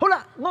servant. 好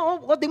啦，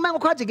我點解我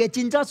看一個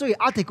真真水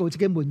article 一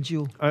個文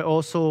章， I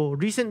also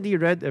recently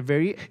read a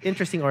very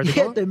interesting 呢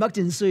article. 對乜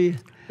真水？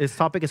 This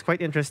topic is quite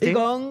你 interesting.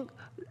 講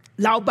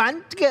老闆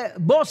嘅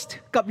boss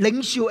及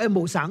領袖嘅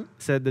無相，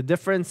 Said the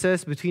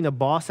differences between a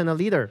boss and a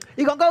leader.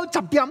 你講到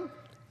10點，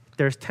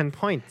 There's 10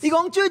 points. 你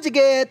講追一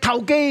個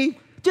頭家，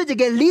追一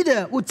個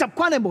leader 有習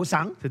慣嘅無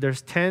相。 So there's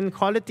 10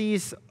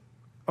 qualities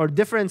or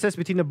differences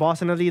between a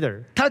boss and a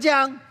leader. 頭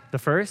先 The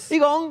first, 你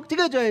講這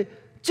個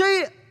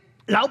最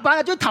老闆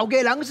啊，最頭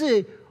家人是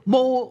人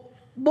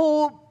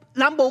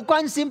冇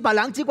關心別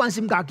人，只關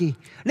心自己。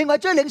另外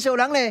最領袖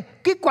人咧，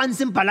佢關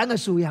心別人嘅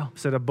需要。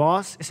 so the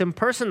boss is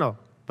impersonal,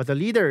 but the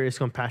leader is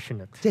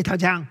compassionate. 即係頭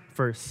先。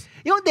 First.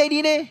 因為第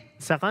二呢，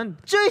 Second,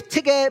 最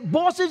這個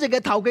boss 這個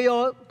頭家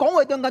哦，講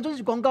話當中總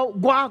是講到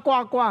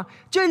我，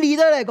最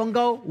leader 嚟講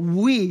到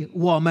we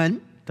我們。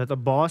 that the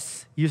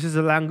boss uses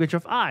the language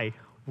of I,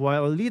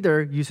 while a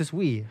leader uses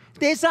we.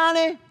 第三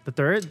呢， The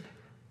third,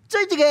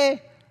 最這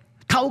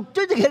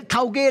個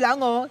頭家人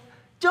哦，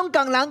將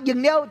工人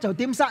贏了就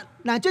點殺，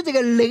嗱最這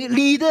個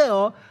leader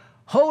哦，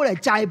好嚟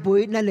栽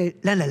培咱嚟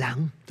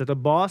人。 that the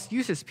boss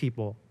uses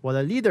people, while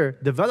a leader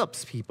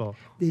develops people.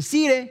 第四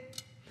呢，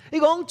你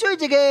講最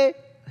這個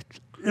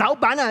老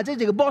闆啊，即係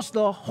這個 boss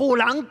咯，好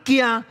人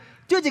驚，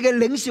最這個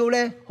領袖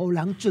咧，好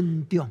人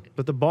尊重。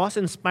 But the boss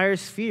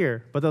inspires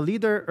fear, but the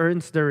leader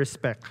earns their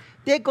respect.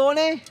 第一個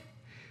呢，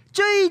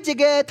最這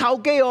個頭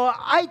家哦，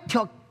愛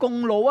條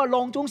功勞啊，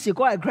當中是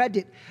關係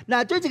credit。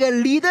嗱，最這個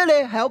leader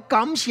咧係要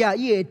感謝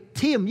呢個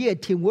team，呢個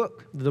teamwork。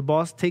 The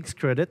boss takes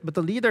credit, but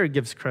the leader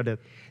gives credit.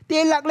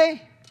 第六咧，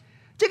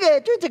最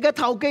這個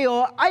頭家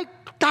哦，愛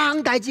大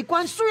大事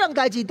關，雖然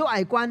大事都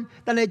愛關，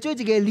但係最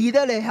這個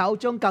leader 咧係要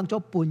將工作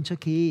搬出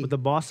去 But。the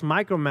boss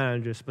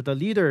micromanages, but the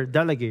leader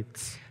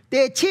delegates.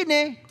 第七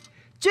呢，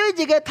最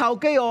這個頭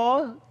家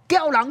哦，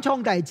叫人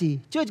創大事，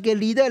最這個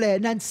leader 咧，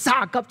咱三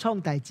級創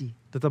大事。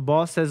 That the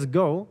boss says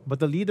go, but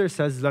the leader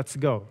says let's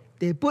go.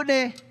 第八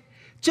呢，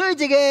最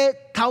這個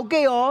頭家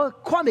哦，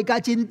看未價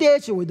錢低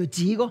就為到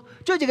止個，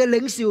最這個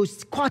領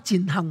袖看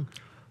前行。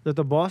 That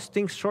the boss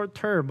thinks short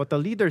term, but the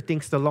leader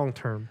thinks the long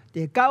term.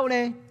 第九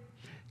呢，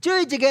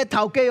最這個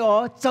頭家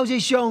哦，就是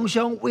常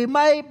常為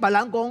咪別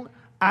人講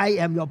I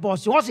am your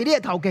boss，我是你嘅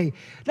頭家。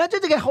嗱，最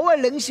這個好嘅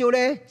領袖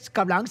咧，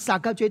及人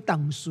三級最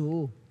等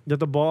數。 That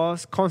the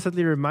boss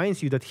constantly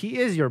reminds you that he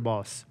is your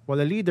boss, while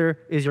the leader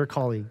is your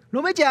colleague.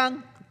 老尾講，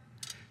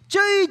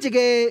最這個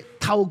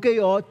頭家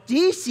哦，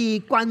只是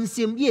關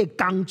心伊嘅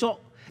工作，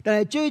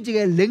但係最這個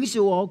領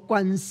袖哦，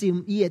關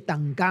心伊嘅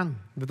動工。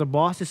 That the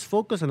boss is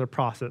focused on the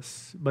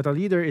process, but the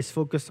leader is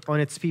focused on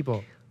its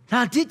people.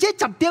 嗱，這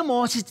10點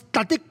我是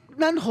特啲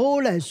咱好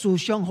嚟思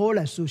想，好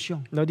嚟思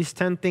想。 Now, these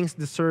 10 things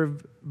deserve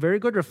very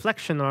good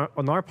reflection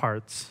on our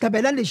parts, 特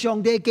別咱哋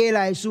上帝家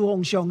嚟侍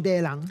奉上帝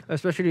嘅人，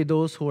 especially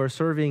those who are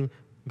serving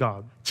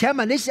God. 請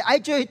問你是愛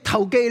做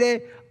頭家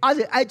咧，還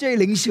是愛做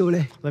領袖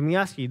咧？ Let me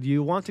ask you, do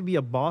you want to be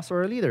a boss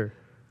or a leader?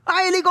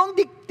 你講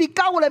啲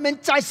教會裏面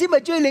在先咪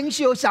做領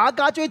袖，撒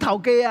家做頭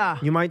家啊？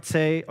 You might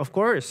say, of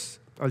course,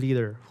 a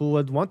leader who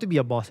would want to be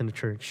a boss in the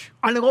church.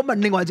 我問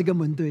另外一個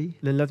問題：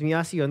 Then let me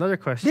ask you another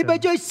你 question. 咪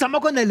做什麼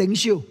樣嘅領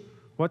袖？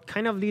 What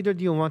kind of leader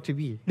do you want to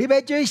be? 你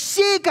咪做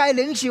世界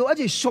領袖，還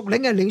是屬靈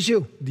嘅領袖？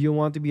 Do you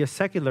want to be a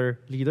secular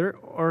leader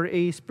or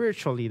a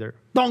spiritual leader?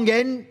 當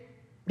然，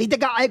你得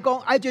家愛講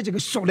愛做一個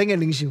屬靈嘅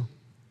領袖。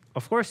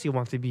 Of course, you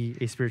want to be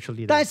a spiritual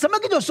leader. 但係什麼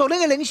叫做屬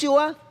靈嘅領袖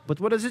啊？ But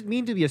what does it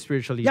mean to be a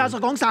spiritual 耶 leader? 穌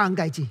講三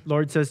個字。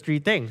 Lord says 3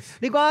 things.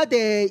 你講第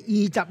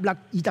26、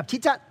27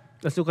節，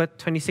 Let's look at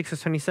 26 to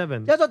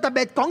 27. 耶穌特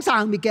別講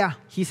三個物件。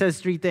 He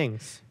says 3 things.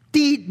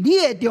 喺你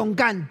嘅中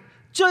間，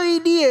最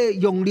你嘅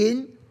用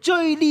人，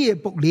最你嘅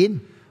僕人。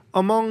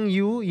 Among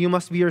you, you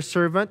must be your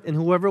servant, and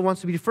whoever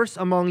wants to be first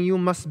among you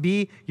must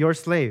be your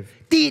slave.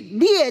 喺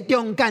你嘅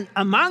中間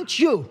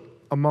 ，among you。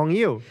 Among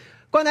you.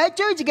 關係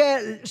最一個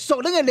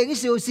屬靈嘅領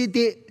袖是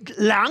喺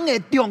人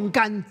嘅中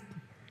間，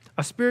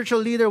 A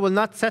spiritual leader will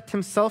not set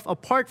himself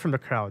apart from the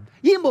crowd.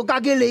 伊無家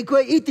己離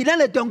開，伊喺咱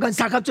嘅中間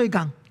三級最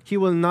工。 He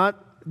will not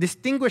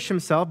distinguish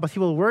himself, but he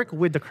will work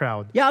with the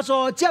crowd. 耶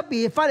穌責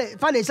備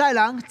法利賽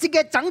人，一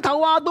個枕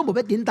頭啊都冇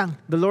俾點當。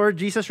 The Lord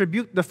Jesus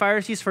rebuked the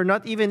Pharisees for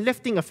not even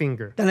lifting a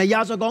finger. 但係耶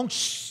穌講，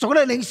屬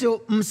靈領袖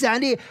唔係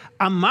你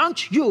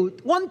among you，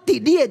我喺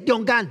你嘅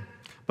中間。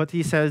 But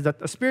he says that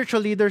a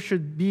spiritual leader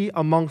should be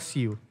amongst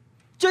you,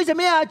 最係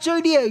咩啊？最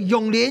你嘅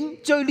用人，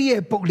最你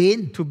嘅僕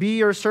人。 to be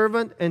your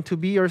servant and to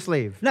be your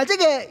slave. 嗱，這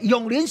個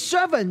用人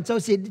servant 就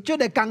是最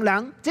係工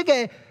人，這個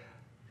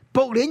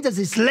僕人就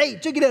是 slave，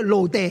最叫做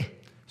奴隸。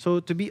 So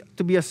to be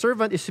a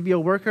servant is to be a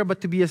worker, but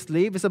to be a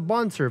slave is a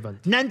bond servant.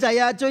 咱知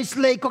啊，最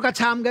slave 更加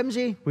慘咁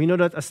先。 We know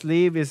that a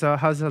slave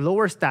has a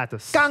lower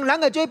status. 工人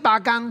係最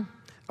罷工，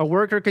 A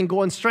worker can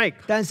go on strike,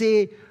 但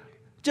是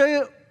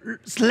最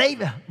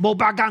slave 啊，冇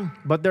白更，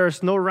 But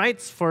there's no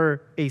rights for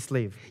a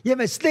slave 因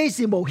為 slave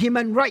是冇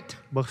human right。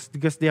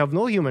 because they have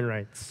no human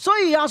rights. 所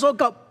以耶穌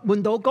及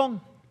門徒講：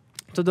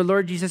 So the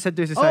Lord Jesus said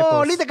to his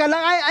哦，你 disciples, 哋嘅人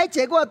喺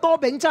這個多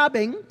餅揸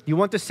餅， you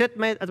want to sit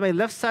at my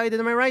left side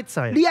and my right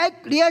side? 你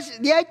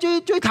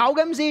喺最頭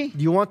咁先。 Do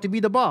you want to be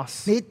the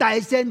boss? 你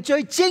帶上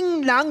最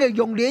精冷嘅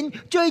用鏈，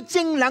最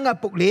精冷嘅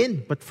僕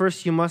鏈， But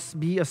first you must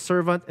be a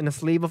servant and a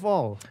slave of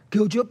all.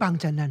 叫主幫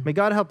襯人。 May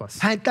God help us.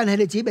 但係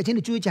你姊妹，請你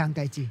注意這樣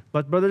大字。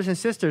 But brothers and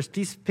sisters,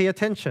 please pay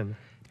attention.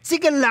 這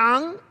個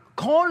人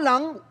可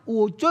能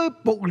有最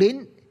僕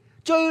鏈、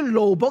最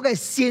勞僕嘅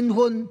善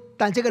款，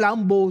但這個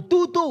人無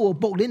嘟嘟有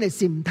僕鏈嘅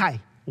心態。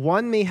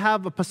 One may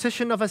have a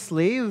position of a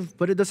slave,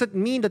 but it doesn't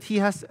mean that he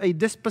has a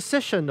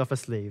disposition of a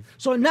slave.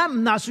 所以咱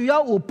唔嗱需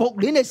要有僕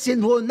鏈嘅善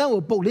款，咱有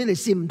僕鏈嘅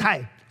心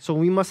態。 So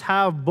we must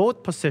have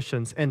both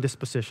positions and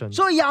dispositions.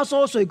 所以耶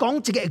穌隨講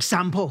一個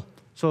example，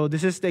 So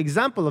this is the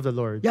example of the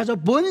Lord. 耶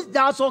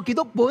穌基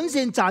督本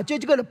身就係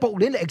這個僕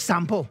鏈嘅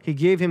example。 He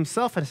gave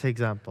himself as an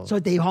example. 所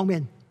以第二方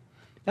面，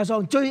耶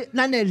穌最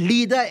咱嘅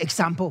leader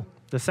example，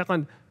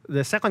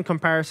 The second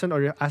comparison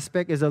or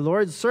aspect is the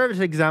Lord served as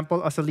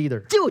example as a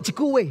leader. 只有一句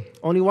話。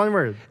 Only one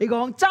word. 你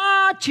講揸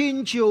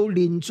千朝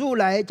連珠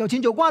嚟，就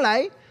千朝瓜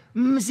嚟，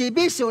唔是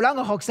俾少人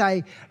嘅學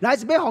勢，乃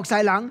是俾學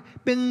勢人，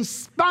並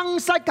幫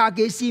失家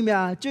嘅性命，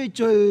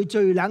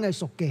最冷嘅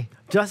屬嘅。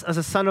 Just as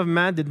the Son of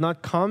Man did not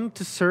come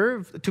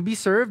to be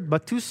served,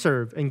 but to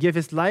serve and give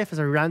his life as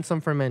a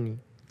ransom for many.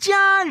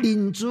 揸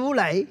連珠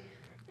嚟，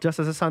 Just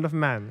as the Son of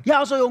Man. 耶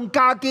穌用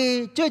家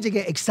嘅做一個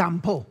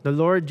example。 The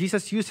Lord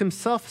Jesus used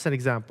himself as an 你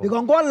example.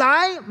 講我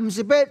嚟唔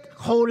是俾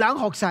好人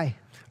學勢，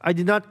 I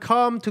did not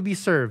come to be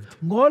served.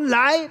 我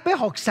嚟俾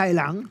學勢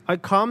人， I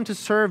come to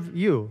serve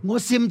you. 我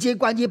甚至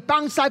關於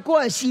幫殺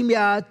嗰個性命，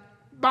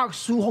百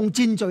數紅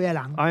戰罪嘅人。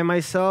 I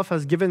myself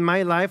has given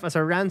my life as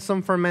a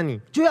ransom for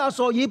many. 主耶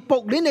穌以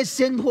僕鏈嘅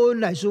身份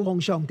嚟侍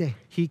奉上帝。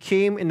 He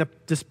came in the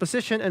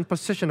disposition and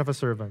position of a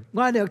servant.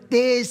 我哋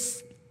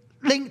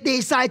第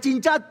三戰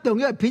爭重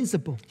要嘅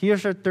principle。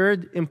 Here's our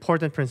third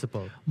important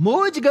principle. 每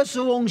一個侍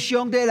奉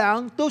上帝嘅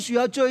人都需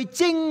要最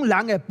精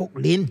冷嘅僕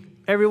鏈。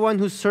 Everyone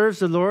who serves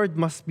the Lord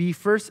must be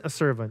first a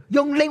servant.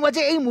 用另外一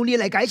個英文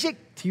嚟解釋，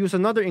 To use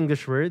another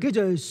English word, 叫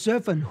做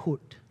servanthood。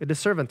 it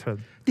is servanthood.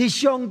 喺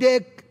上帝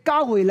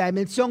教會裏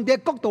面，上帝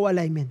國度嘅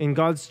裏面， In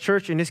God's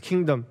church, in his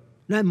kingdom,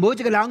 嗱每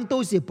一個人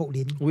都是僕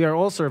鏈， we are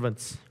all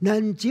servants.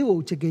 人只有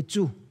一個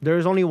主。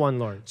 There is only one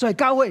Lord. 所以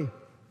教會，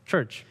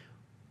 Church,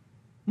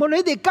 無論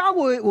你哋教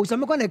會有什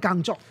麼關係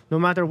工作， no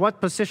matter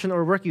what position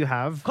or work you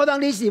have, 可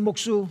能你是牧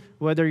師，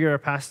 whether you're a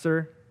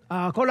pastor,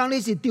 可能你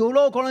是長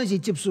老，可能你是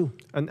接書，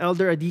 an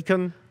elder, a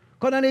deacon,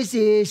 可能你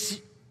是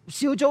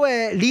小組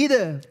嘅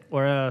leader，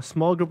 or a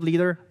small group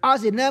leader, 還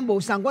是呢無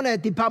相關嘅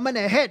department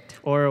嘅 head，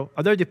 or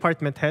other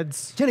department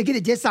heads, 請你記住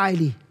這三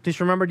字。 please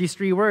remember these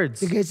three words: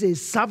 這個是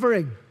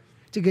sovereign，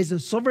 這個是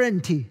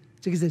sovereignty，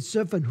 這個是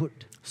servanthood。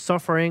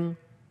 suffering,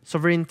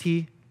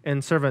 sovereignty,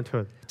 and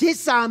servanthood. 這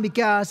三物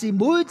件是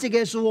每一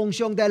個侍奉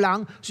上帝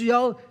人需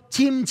要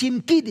深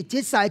深記住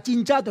這三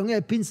真正重要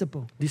嘅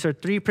principle。 These are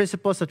three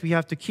principles that we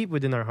have to keep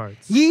within our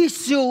hearts. 以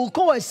受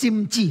苦嘅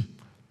心志，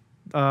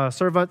 A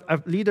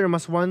leader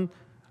must one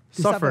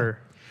suffer,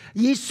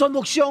 以順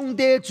服上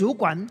帝主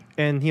管，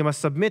 and he must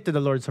submit to the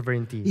Lord's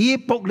sovereignty 以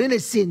僕人嘅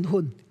身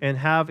份 and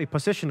have a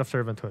position of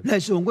servanthood. 嚟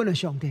侍奉我哋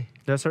上帝。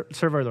 Let's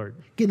serve our Lord.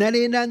 今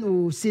日咱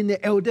有新嘅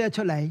elder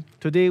出嚟，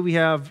 Today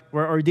we're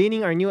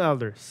ordaining our new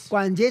elders,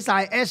 關這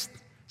三 S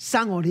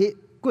生我哋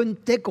跟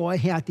這個嘅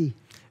兄弟，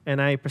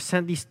 and I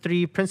present these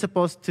three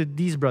principles to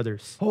these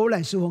brothers. 好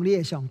嚟侍奉你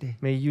嘅上帝。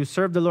 May you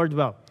serve the Lord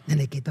well. 你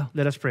哋記得，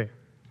 Let us pray.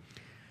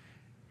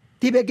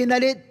 特別今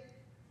日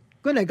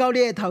我嚟教你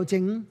嘅頭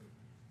前，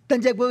等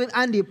隻佢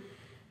安立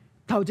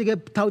頭一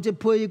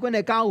配，我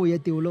嚟教會嘅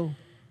條路，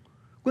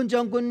我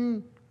將我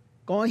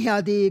講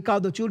兄弟教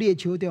到主你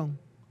嘅手中，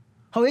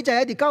後尾就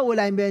喺啲教會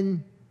裏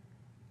面，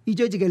伊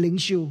做一個領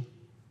袖，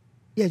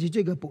也是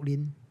做一個僕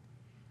人。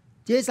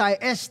這晒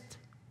S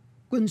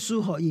軍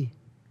書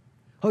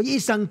可以一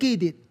生記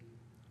得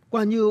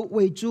關於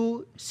為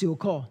主受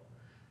苦，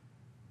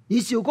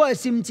以受苦嘅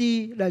心志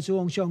嚟侍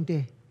奉上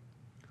帝。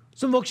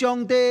順服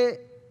上帝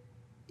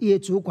嘅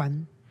主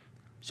管，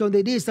上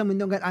帝喺生命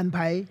中嘅安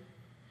排，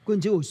佢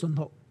只有順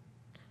服。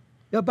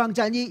要幫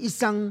助你一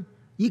生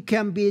以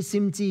謙卑嘅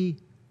心志，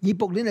以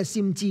僕人嘅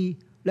心志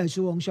嚟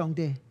侍奉上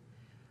帝，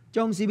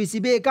將是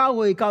嘅教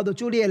會教到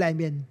主你嘅裏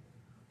面，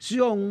使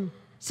用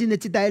新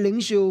嘅一代領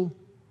袖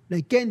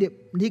嚟建立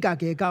你家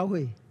嘅教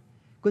會。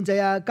佢知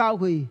啊，教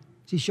會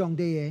是上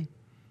帝嘅，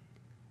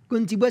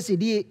佢只不過是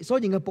你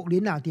所認嘅僕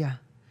人啊啲啊，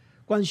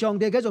願上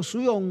帝繼續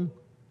使用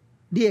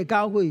你嘅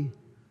教會，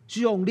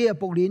使用你嘅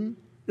僕人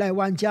嚟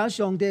完成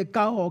上帝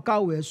交予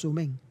教會嘅使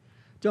命，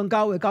將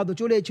教會教到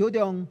主你嘅手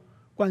中，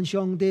願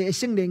上帝嘅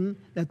聖靈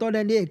嚟帶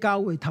領你嘅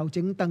教會頭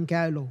前登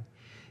嘅路。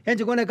現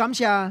在我哋感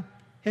謝，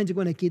現在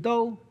我哋祈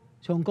禱，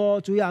從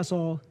個主耶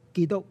穌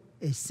基督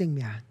嘅聖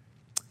名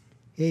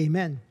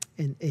 ，Amen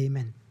and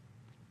Amen。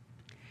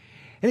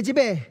你知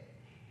咩？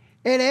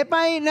下禮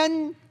拜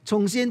咱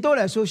重新倒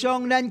來思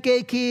想，咱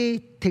過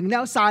去停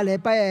了3禮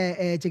拜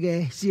嘅這個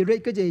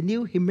series 叫做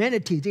New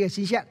Humanity 這個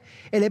信息。下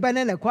禮拜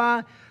咱來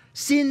看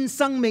新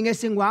生命嘅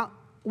生活，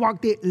活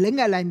喺靈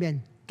嘅裏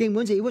面。經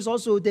文是以弗所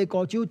書第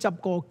5章10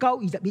個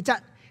9 21節。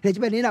嚟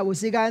這邊你有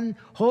時間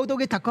好多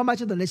嘅讀看埋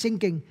出嚟嘅聖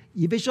經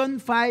Ephesians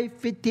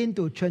 5:15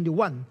 to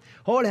 21，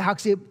好嚟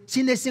學習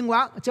新嘅生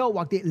活，即係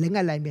活喺靈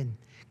嘅裏面，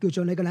叫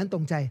做你個人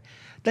動ใจ。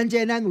等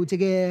陣咱有這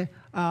個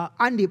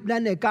安立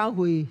咱嘅教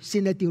會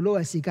新嘅條路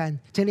嘅時間，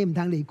請你唔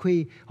通離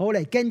開，好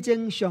嚟見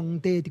證上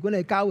帝喺我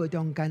哋教會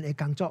中間嘅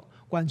工作，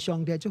願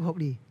上帝祝福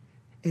你。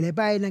下禮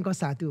拜咱個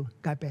3度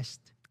God bless。